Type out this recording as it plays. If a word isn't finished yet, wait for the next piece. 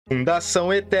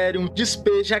Fundação Ethereum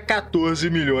despeja 14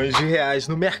 milhões de reais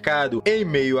no mercado em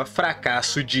meio a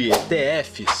fracasso de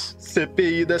ETFs.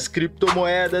 CPI das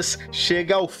criptomoedas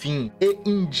chega ao fim e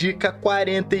indica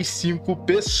 45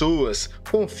 pessoas.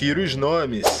 Confira os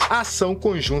nomes. Ação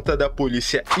conjunta da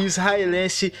polícia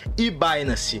israelense e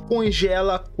BINANCE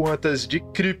congela contas de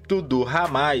cripto do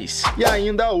Hamas. E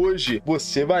ainda hoje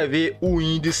você vai ver o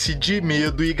índice de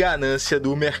medo e ganância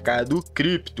do mercado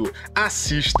cripto.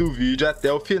 Assista o vídeo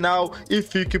até o final e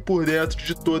fique por dentro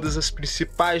de todas as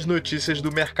principais notícias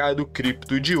do mercado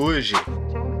cripto de hoje.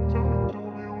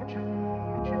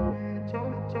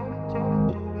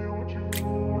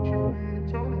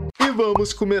 E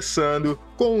vamos começando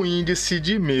com o índice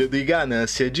de medo e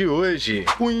ganância de hoje.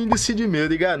 O índice de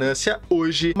medo e ganância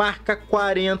hoje marca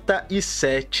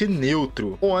 47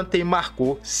 neutro. Ontem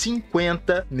marcou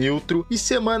 50 neutro e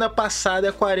semana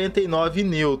passada 49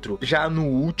 neutro. Já no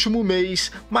último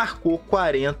mês marcou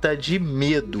 40 de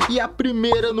medo. E a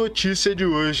primeira notícia de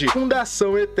hoje: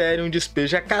 Fundação Ethereum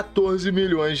despeja 14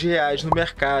 milhões de reais no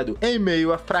mercado em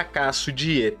meio a fracasso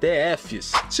de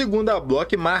ETFs. Segundo a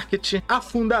Block Market, a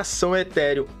Fundação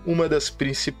Ethereum, uma das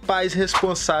principais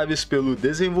responsáveis pelo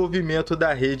desenvolvimento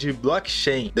da rede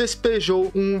blockchain, despejou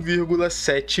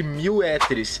 1,7 mil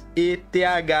ETHs ETH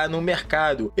no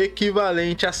mercado,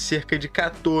 equivalente a cerca de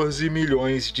 14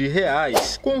 milhões de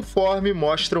reais, conforme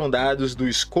mostram dados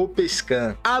do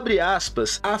Scopescan. Abre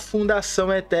aspas, a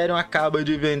Fundação Ethereum acaba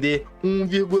de vender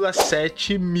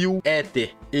 1,7 mil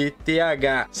ETH,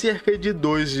 cerca de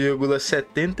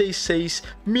 2,76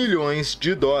 milhões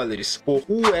de dólares por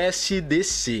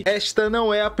USDC. Esta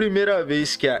não é a primeira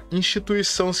vez que a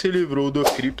instituição se livrou do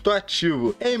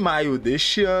criptoativo. Em maio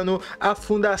deste ano, a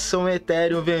Fundação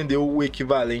Ethereum vendeu o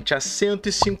equivalente a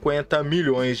 150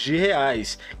 milhões de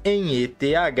reais em ETH.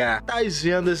 Tais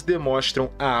vendas demonstram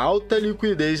a alta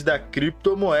liquidez da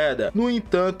criptomoeda. No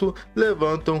entanto,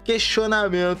 levantam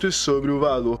questionamentos sobre o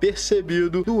valor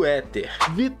percebido do Ether.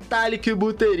 Vitalik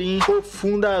Buterin, o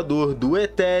fundador do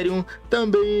Ethereum,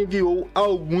 também enviou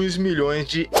alguns milhões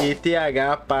de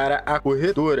ETH para a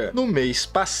corretora no mês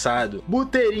passado.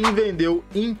 Buterin vendeu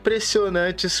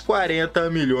impressionantes 40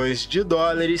 milhões de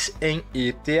dólares em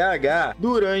ETH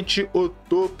durante o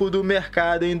topo do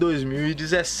mercado em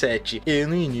 2017 e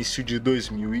no início de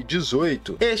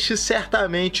 2018. Este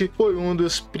certamente foi um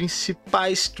dos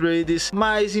principais trades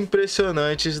mais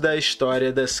impressionantes da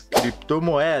história das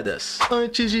criptomoedas.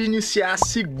 Antes de iniciar a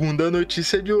segunda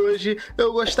notícia de hoje,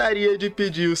 eu gostaria de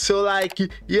pedir o seu like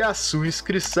e a sua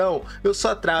inscrição. Eu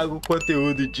só trago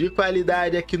conteúdo de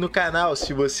qualidade aqui no canal.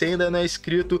 Se você ainda não é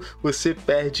inscrito, você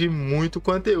perde muito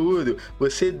conteúdo.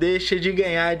 Você deixa de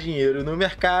ganhar dinheiro no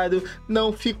mercado,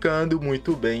 não ficando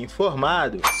muito bem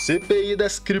informado. CPI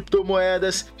das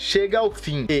criptomoedas chega ao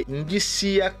fim e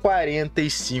indicia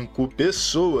 45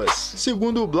 pessoas.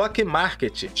 Segundo o Block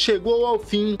Market, chegou ao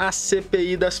fim a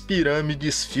CPI das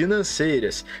pirâmides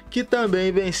financeiras, que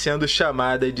também vem sendo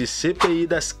chamada de CPI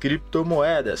das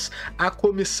criptomoedas. A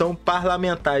comissão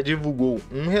parlamentar divulgou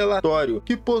um relatório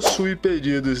que possui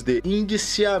pedidos de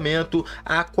indiciamento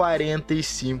a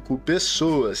 45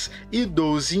 pessoas e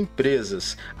 12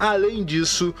 empresas. Além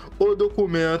disso, o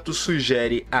documento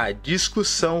sugere a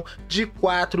discussão de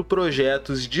 4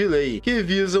 projetos de lei que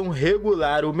visam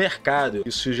regular o mercado.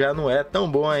 Isso já não é tão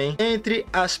bom, hein? Entre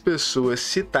as pessoas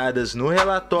citadas no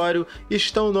relatório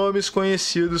estão nomes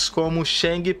conhecidos como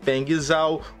Changpeng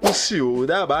Zhao, o CEO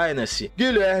da Binance,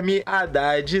 Guilherme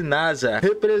Haddad Nazar,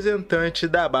 representante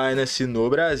da Binance no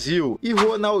Brasil, e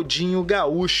Ronaldinho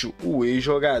Gaúcho, o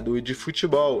ex-jogador de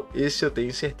futebol. Esse eu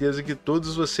tenho certeza que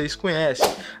todos vocês conhecem,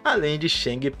 além de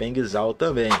Changpeng Zhao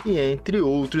também, e entre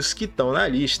outros que estão na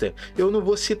lista. Eu não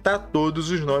vou citar todos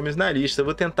os nomes na lista,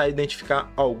 vou tentar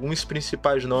identificar alguns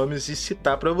principais nomes e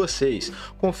citar para vocês.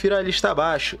 Confira a lista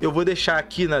abaixo, eu vou deixar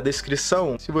aqui na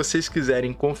descrição, se vocês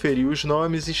quiserem conferir os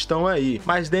nomes, estão aí.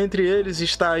 Mas dentre eles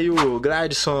está aí o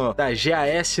Gladson da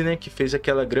GAS, né, que fez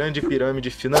aquela grande pirâmide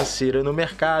financeira no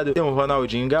mercado. Tem o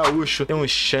Ronaldinho Gaúcho, tem o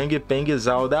Changpeng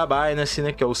Zhao da Binance,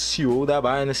 né, que é o CEO da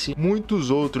Binance. Muitos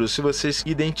outros, se vocês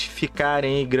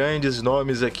identificarem aí grandes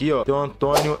nomes aqui, ó, tem o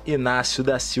Antônio Inácio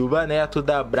da Silva Neto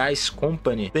da Bryce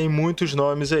Company. Tem muitos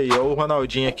nomes aí, ó, o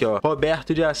Ronaldinho aqui, ó,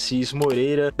 Roberto de Assis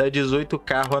Moreira da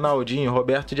 18K Ronaldinho.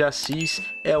 Roberto de Assis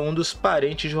é um dos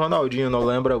parentes de Ronaldinho, não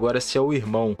lembro agora se é o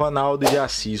irmão. Ronaldo de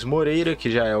Assis Moreira, que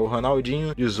já é o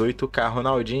Ronaldinho, 18K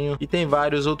Ronaldinho, e tem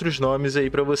vários outros nomes aí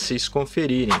para vocês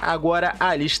conferirem. Agora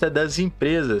a lista das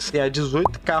empresas. Tem a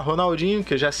 18K Ronaldinho,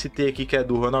 que eu já citei aqui, que é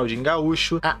do Ronaldinho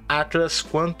Gaúcho, a Atlas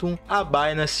Quantum ETHEREUM, a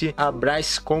BINANCE, a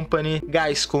Bryce Company,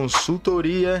 Gás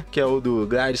Consultoria, que é o do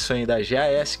Gladson e da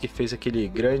GAS, que fez aquele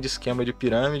grande esquema de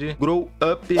pirâmide, Grow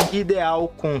Up, Ideal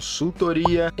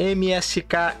Consultoria,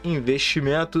 MSK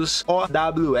Investimentos,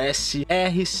 OWS,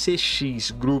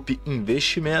 RCX Group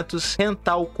Investimentos,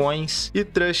 Rental Coins e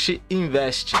Trust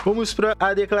Invest. Vamos para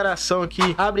a declaração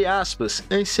aqui, abre aspas,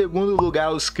 em segundo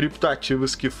lugar, os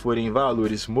criptoativos que forem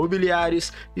valores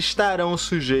mobiliários estarão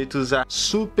sujeitos à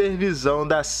supervisão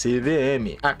da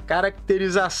CVM. A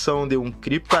caracterização de um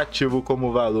criptoativo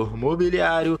como valor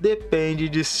mobiliário depende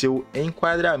de seu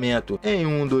enquadramento em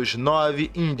um dos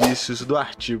 9 indícios do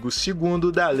artigo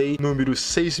 2º da Lei número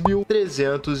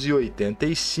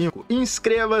 6.385.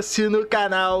 Inscreva-se no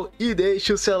canal e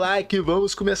deixe o seu like.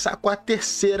 Vamos começar com a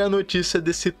terceira notícia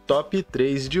desse top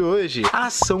 3 de hoje. A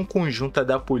ação conjunta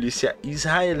da polícia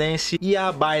israelense e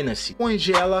a BINANCE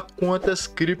congela contas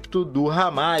cripto do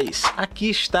Hamas. Aqui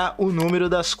está o número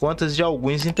das contas de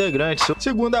alguns integrantes.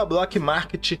 Segundo a Block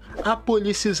Market, a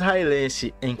polícia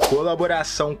israelense, em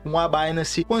colaboração com a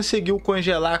BINANCE, conseguiu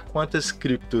congelar contas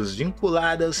criptos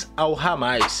vinculadas ao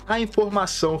Hamas. A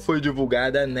informação foi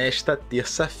divulgada nesta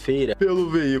terça-feira pelo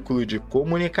veículo de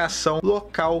comunicação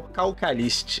local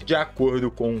Calcalist, de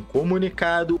acordo com um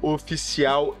comunicado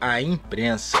oficial à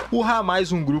imprensa. O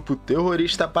Hamas, um grupo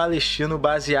terrorista palestino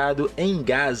baseado em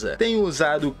Gaza, tem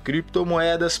usado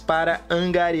criptomoedas para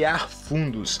angariar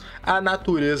fundos. A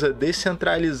natureza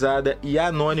descentralizada e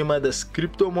anônima das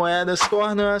criptomoedas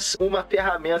torna-as uma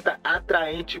ferramenta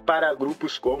atraente para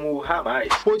grupos como o Hamas,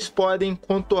 pois podem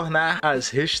contornar as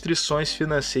restrições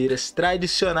financeiras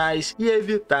tradicionais e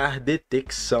evitar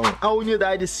detecção. A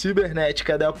unidade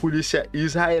cibernética da polícia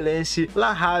israelense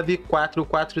Lahav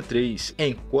 443,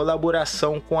 em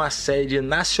colaboração com a Sede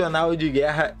Nacional de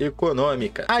Guerra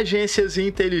Econômica, agências de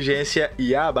inteligência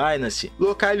e a BINANCE,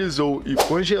 localizou e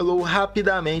congelou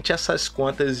rapidamente essas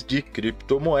contas de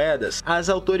criptomoedas. As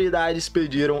autoridades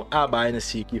pediram à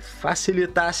BINANCE que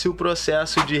facilitasse o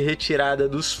processo de retirada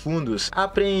dos fundos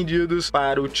apreendidos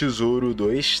para o Tesouro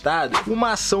do Estado.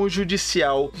 Uma ação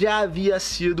judicial já havia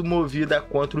sido movida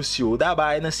contra o CEO da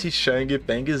BINANCE,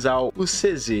 Changpeng Zhao, o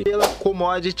CZ, pela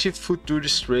Commodity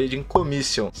Futures Trading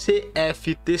Commission,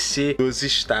 CFTC, dos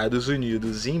Estados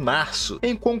Unidos em março.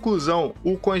 Em conclusão,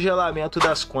 o congelamento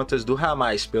das contas do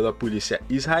Hamas pela polícia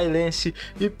israelense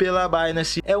e pela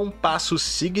BINANCE é um passo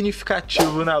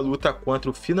significativo na luta contra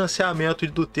o financiamento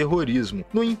do terrorismo.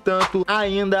 No entanto,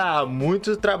 ainda há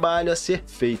muito trabalho a ser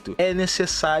feito. É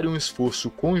necessário um esforço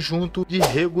conjunto de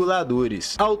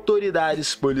reguladores,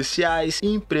 autoridades policiais e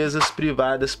empresas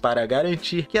privadas para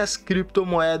garantir que as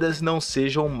criptomoedas não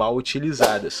sejam mal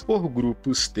utilizadas por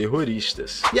grupos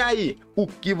terroristas. E aí, o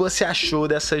que você achou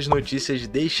dessas notícias?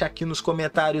 Deixa aqui nos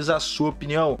comentários a sua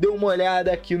opinião. Dê uma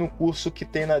olhada aqui no curso que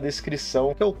tem na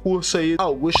descrição, que é o curso aí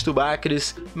Augusto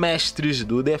Bacres, Mestres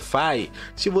do DeFi.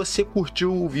 Se você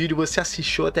curtiu o vídeo, você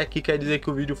assistiu até aqui, quer dizer que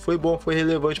o vídeo foi bom, foi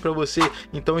relevante para você,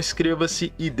 então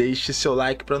inscreva-se e deixe seu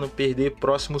like para não perder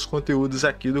próximos conteúdos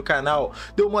aqui do canal.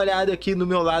 Dê uma olhada aqui no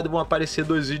meu lado, vão aparecer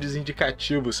 2 vídeos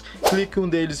indicativos. Clique um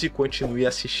deles e continue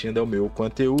assistindo ao meu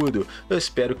conteúdo. Eu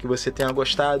espero que você tenha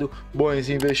gostado. Bons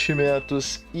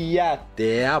investimentos e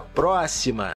até a próxima!